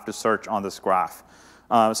we have to search on this graph.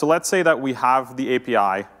 So let's say that we have the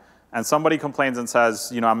API, and somebody complains and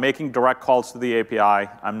says, I'm making direct calls to the API.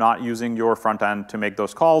 I'm not using your front end to make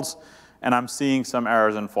those calls, and I'm seeing some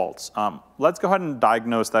errors and faults. Let's go ahead and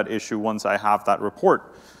diagnose that issue once I have that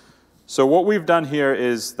report. So what we've done here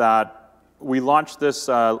is that we launched this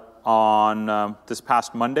on this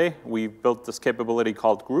past Monday. We built this capability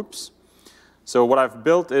called Groups. So what I've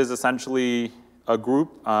built is essentially a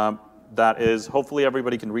group that is, hopefully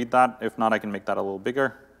everybody can read that. If not, I can make that a little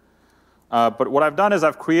bigger. But what I've done is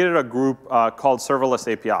I've created a group called Serverless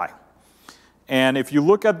API. And if you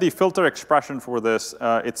look at the filter expression for this,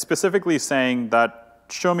 it's specifically saying that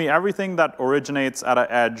show me everything that originates at an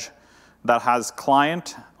edge that has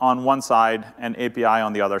client on one side and API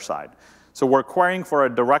on the other side. So we're querying for a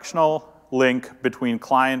directional link between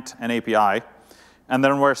client and API. And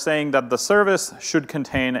then we're saying that the service should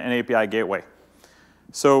contain an API gateway.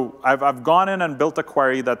 So I've gone in and built a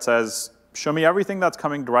query that says, show me everything that's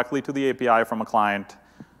coming directly to the API from a client,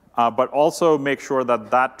 but also make sure that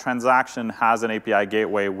that transaction has an API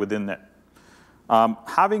gateway within it.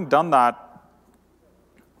 Having done that,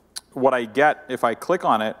 what I get if I click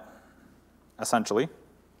on it, essentially,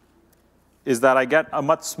 is that I get a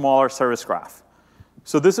much smaller service graph.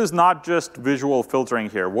 So this is not just visual filtering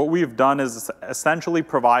here. What we've done is essentially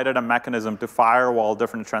provided a mechanism to firewall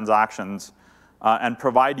different transactions and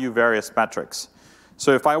provide you various metrics.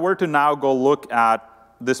 So if I were to now go look at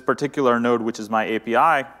this particular node, which is my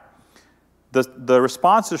API, the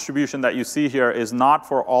response distribution that you see here is not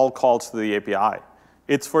for all calls to the API.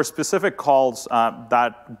 It's for specific calls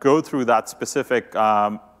that go through that specific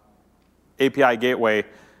API gateway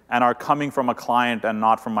and are coming from a client and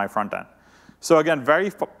not from my front end. So again,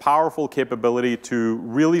 very powerful capability to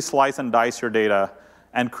really slice and dice your data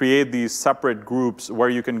and create these separate groups where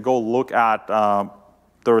you can go look at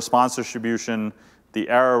the response distribution, the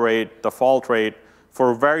error rate, the fault rate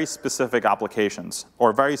for very specific applications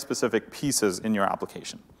or very specific pieces in your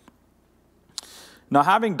application. Now,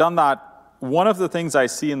 having done that, one of the things I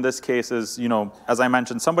see in this case is, as I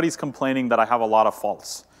mentioned, somebody's complaining that I have a lot of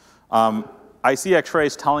faults. I see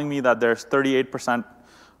X-rays telling me that there's 38%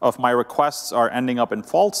 of my requests are ending up in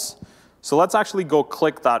faults. So let's actually go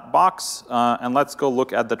click that box, and let's go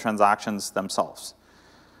look at the transactions themselves.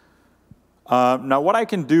 Now, what I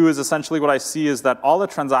can do is essentially what I see is that all the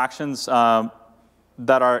transactions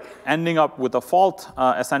that are ending up with a fault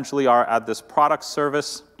essentially are at this product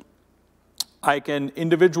service. I can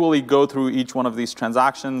individually go through each one of these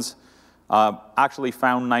transactions. Actually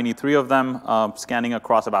found 93 of them, scanning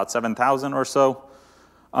across about 7,000 or so.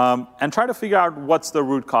 And try to figure out what's the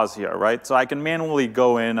root cause here, right? So I can manually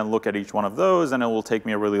go in and look at each one of those, and it will take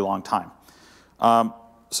me a really long time.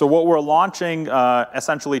 So what we're launching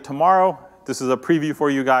essentially tomorrow, this is a preview for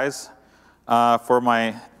you guys. For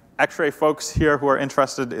my X-ray folks here who are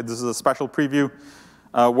interested, this is a special preview.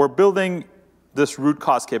 We're building this root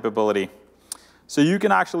cause capability. So you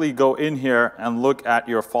can actually go in here and look at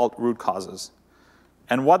your fault root causes.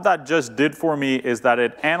 And what that just did for me is that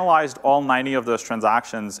it analyzed all 90 of those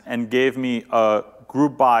transactions and gave me a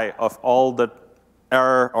group by of all the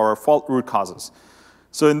error or fault root causes.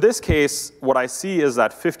 So in this case, what I see is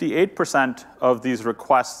that 58% of these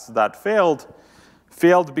requests that failed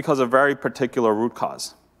because of very particular root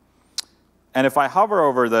cause. And if I hover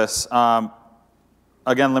over this,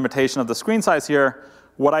 again, limitation of the screen size here,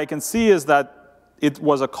 what I can see is that it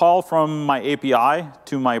was a call from my API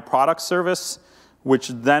to my product service, which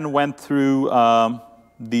then went through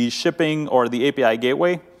the shipping or the API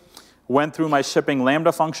gateway, went through my shipping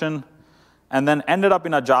Lambda function, and then ended up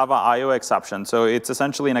in a Java I/O exception. So it's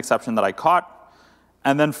essentially an exception that I caught.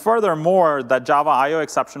 And then furthermore, that Java I/O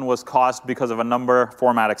exception was caused because of a number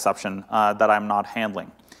format exception that I'm not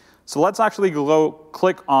handling. So let's actually go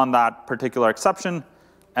click on that particular exception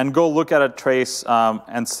and go look at a trace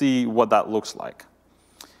and see what that looks like.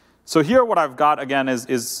 So here what I've got, again,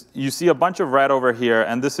 is you see a bunch of red over here.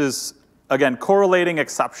 And this is, again, correlating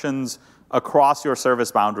exceptions across your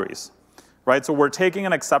service boundaries. Right? So we're taking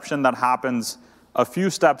an exception that happens a few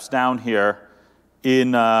steps down here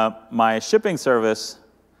in my shipping service.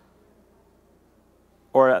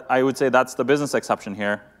 Or I would say that's the business exception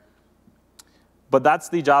here. But that's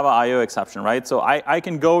the Java I/O exception. Right? So I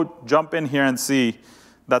can go jump in here and see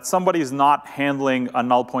that somebody's not handling a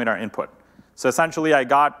null pointer input. So essentially, I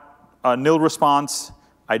got a nil response.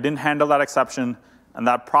 I didn't handle that exception. and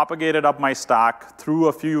that propagated up my stack through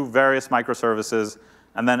a few various microservices,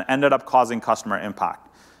 and then ended up causing customer impact.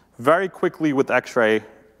 Very quickly with Xray,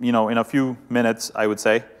 in a few minutes, I would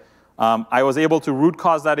say, I was able to root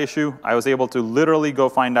cause that issue. I was able to literally go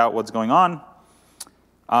find out what's going on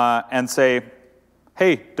and say,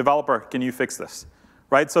 hey, developer, can you fix this?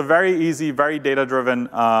 Right? So very easy, very data-driven,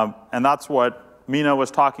 and that's what Meena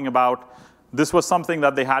was talking about. This was something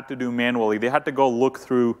that they had to do manually. They had to go look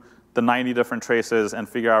through the 90 different traces and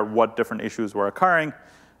figure out what different issues were occurring.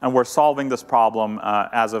 And we're solving this problem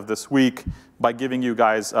as of this week by giving you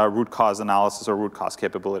guys root cause analysis or root cause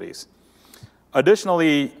capabilities.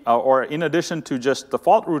 Additionally, or in addition to just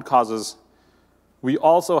default root causes, we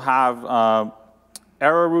also have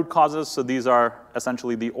error root causes. So these are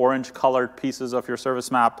essentially the orange colored pieces of your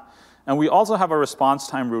service map. And we also have a response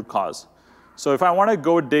time root cause. So if I want to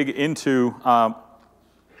go dig into,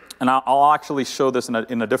 and I'll actually show this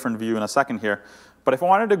in a different view in a second here, but if I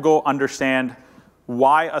wanted to go understand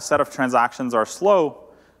why a set of transactions are slow,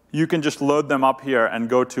 you can just load them up here and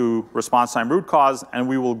go to response time root cause, and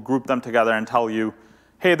we will group them together and tell you,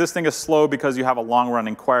 hey, this thing is slow because you have a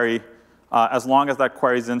long-running query, as long as that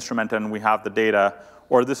query is instrumented and we have the data,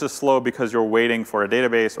 or this is slow because you're waiting for a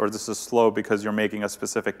database, or this is slow because you're making a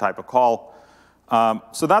specific type of call.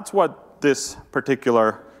 So that's what this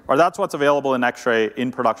particular, or that's what's available in Xray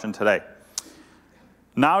in production today.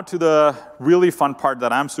 Now to the really fun part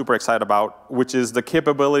that I'm super excited about, which is the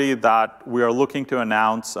capability that we are looking to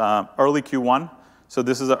announce early Q1. So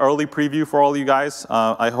this is an early preview for all you guys.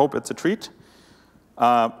 I hope it's a treat.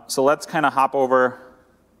 So let's kind of hop over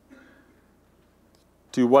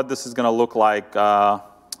to what this is going to look like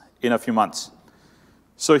in a few months.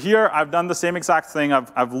 So here, I've done the same exact thing.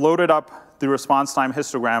 I've loaded up the response time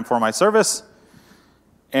histogram for my service.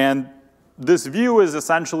 And this view is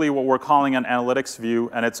essentially what we're calling an analytics view,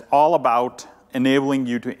 and it's all about enabling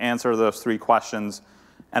you to answer those 3 questions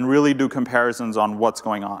and really do comparisons on what's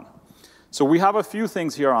going on. So we have a few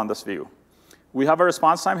things here on this view. We have a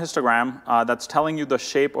response time histogram that's telling you the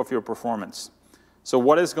shape of your performance. So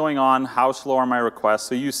what is going on? How slow are my requests?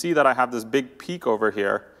 So you see that I have this big peak over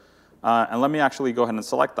here. And let me actually go ahead and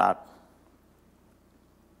select that.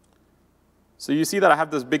 So you see that I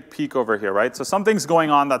have this big peak over here, right? So something's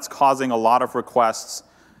going on that's causing a lot of requests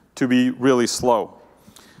to be really slow.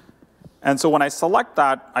 And so when I select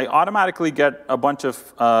that, I automatically get a bunch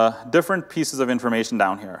of different pieces of information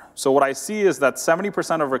down here. So what I see is that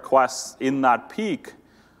 70% of requests in that peak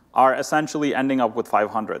are essentially ending up with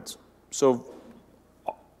 500s. So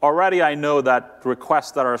already I know that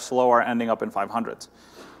requests that are slow are ending up in 500s.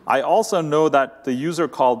 I also know that the user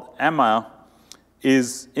called Emma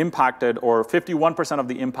is impacted, or 51% of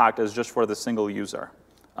the impact is just for the single user.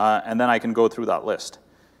 And then I can go through that list.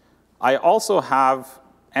 I also have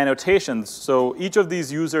annotations. So each of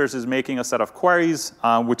these users is making a set of queries,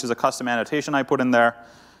 which is a custom annotation I put in there.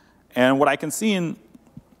 And what I can see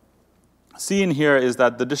in here is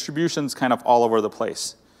that the distribution's kind of all over the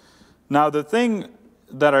place. Now, the thing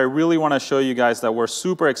that I really want to show you guys that we're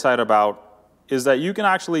super excited about is that you can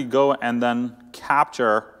actually go and then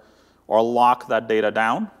capture or lock that data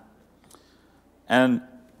down. And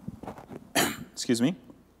excuse me,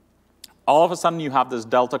 all of a sudden you have this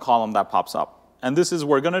delta column that pops up. And this is,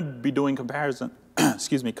 we're going to be doing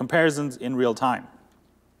comparisons in real time.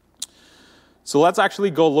 So let's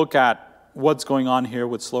actually go look at what's going on here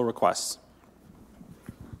with slow requests.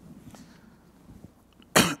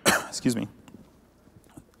 Excuse me.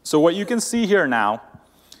 So what you can see here now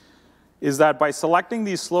is that by selecting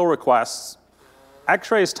these slow requests,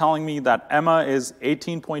 Xray is telling me that Emma is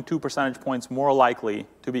 18.2 percentage points more likely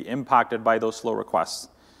to be impacted by those slow requests.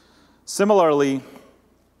 Similarly,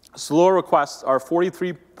 slow requests are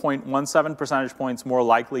 43.17 percentage points more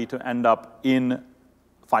likely to end up in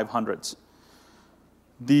 500s.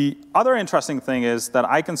 The other interesting thing is that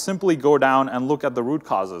I can simply go down and look at the root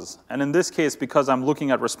causes. And in this case, because I'm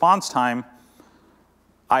looking at response time,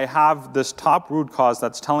 I have this top root cause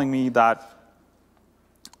that's telling me that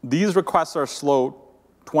these requests are slow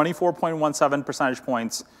 24.17 percentage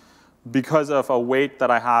points because of a weight that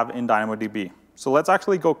I have in DynamoDB. So let's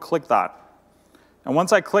actually go click that. And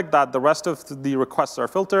once I click that, the rest of the requests are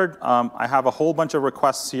filtered. I have a whole bunch of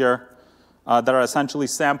requests here that are essentially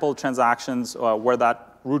sample transactions where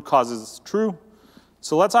that root cause is true.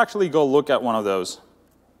 So let's actually go look at one of those.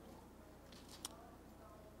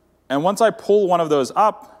 And once I pull one of those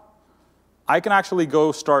up, I can actually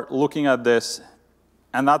go start looking at this,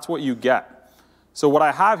 and that's what you get. So what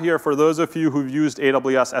I have here, for those of you who've used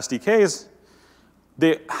AWS SDKs,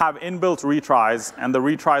 they have inbuilt retries, and the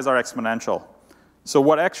retries are exponential. So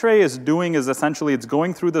what X-ray is doing is essentially it's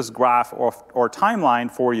going through this graph or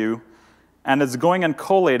timeline for you, and it's going and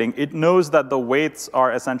collating. It knows that the weights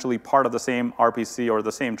are essentially part of the same RPC or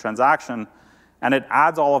the same transaction, and it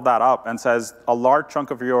adds all of that up and says a large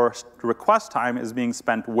chunk of your request time is being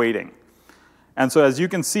spent waiting. And so as you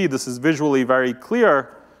can see, this is visually very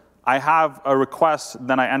clear. I have a request,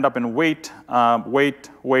 then I end up in wait, wait,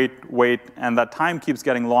 and that time keeps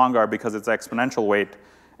getting longer because it's exponential wait.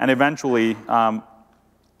 And eventually,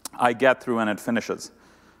 I get through and it finishes.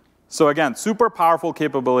 So again, super powerful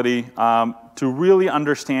capability to really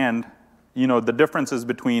understand the differences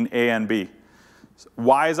between A and B.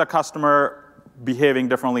 Why is a customer behaving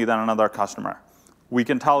differently than another customer? We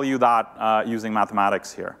can tell you that using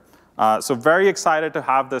mathematics here. So very excited to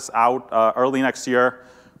have this out early next year.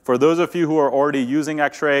 For those of you who are already using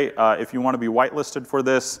X-ray, if you want to be whitelisted for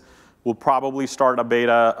this, we'll probably start a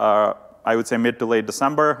beta, I would say mid to late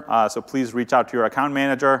December. So please reach out to your account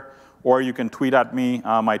manager, or you can tweet at me.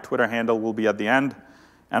 My Twitter handle will be at the end,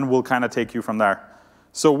 and we'll kind of take you from there.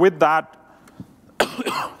 So with that,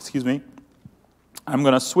 excuse me, I'm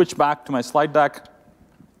going to switch back to my slide deck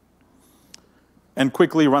and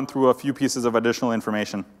quickly run through a few pieces of additional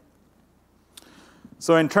information.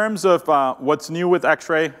 So in terms of what's new with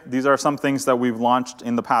X-ray, these are some things that we've launched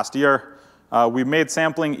in the past year. We've made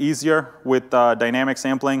sampling easier with dynamic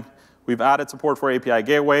sampling. We've added support for API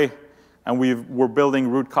Gateway, and we're building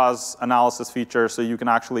root cause analysis features so you can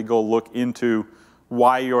actually go look into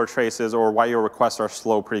why your traces or why your requests are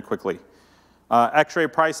slow pretty quickly. X-ray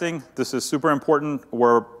pricing, this is super important.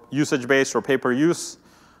 We're usage-based or pay-per-use.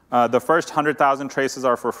 The first 100,000 traces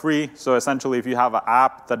are for free. So essentially, if you have an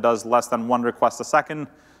app that does less than 1 request a second,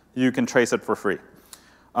 you can trace it for free.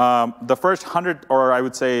 The first 100, or I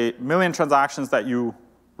would say million transactions that you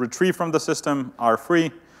retrieve from the system are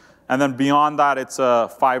free. And then beyond that, it's a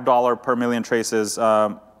 $5 per million traces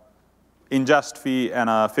ingest fee and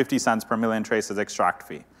a 50 cents per million traces extract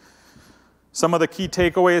fee. Some of the key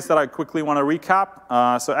takeaways that I quickly want to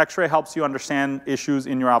recap. So X-ray helps you understand issues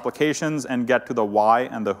in your applications and get to the why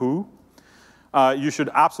and the who. You should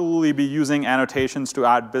absolutely be using annotations to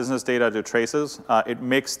add business data to traces. It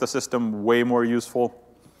makes the system way more useful.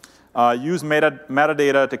 Use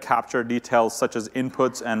metadata to capture details such as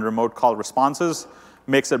inputs and remote call responses.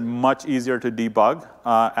 Makes it much easier to debug,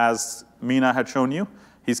 as Mina had shown you.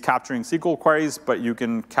 He's capturing SQL queries, but you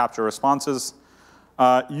can capture responses.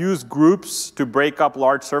 Use groups to break up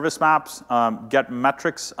large service maps, get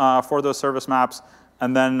metrics for those service maps,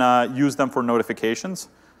 and then use them for notifications.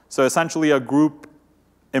 So essentially, a group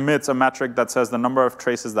emits a metric that says the number of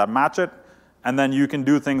traces that match it. And then you can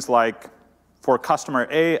do things like, for customer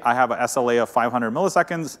A, I have an SLA of 500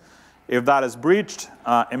 milliseconds. If that is breached,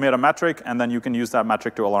 emit a metric, and then you can use that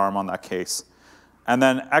metric to alarm on that case. And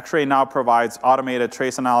then X-ray now provides automated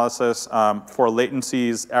trace analysis for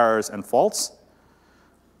latencies, errors, and faults.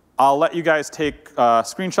 I'll let you guys take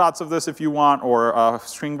screenshots of this if you want, or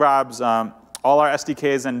screen grabs. All our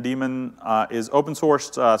SDKs and daemon is open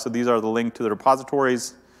sourced, so these are the link to the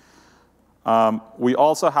repositories. We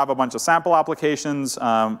also have a bunch of sample applications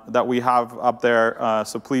that we have up there,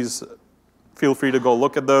 so please feel free to go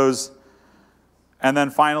look at those. And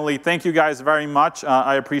then finally, thank you guys very much.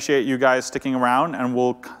 I appreciate you guys sticking around, and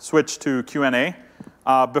we'll switch to Q&A.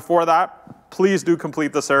 Before that, please do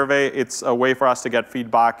complete the survey. It's a way for us to get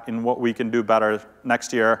feedback in what we can do better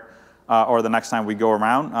next year or the next time we go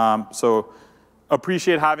around. So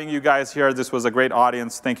appreciate having you guys here. This was a great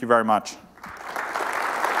audience. Thank you very much.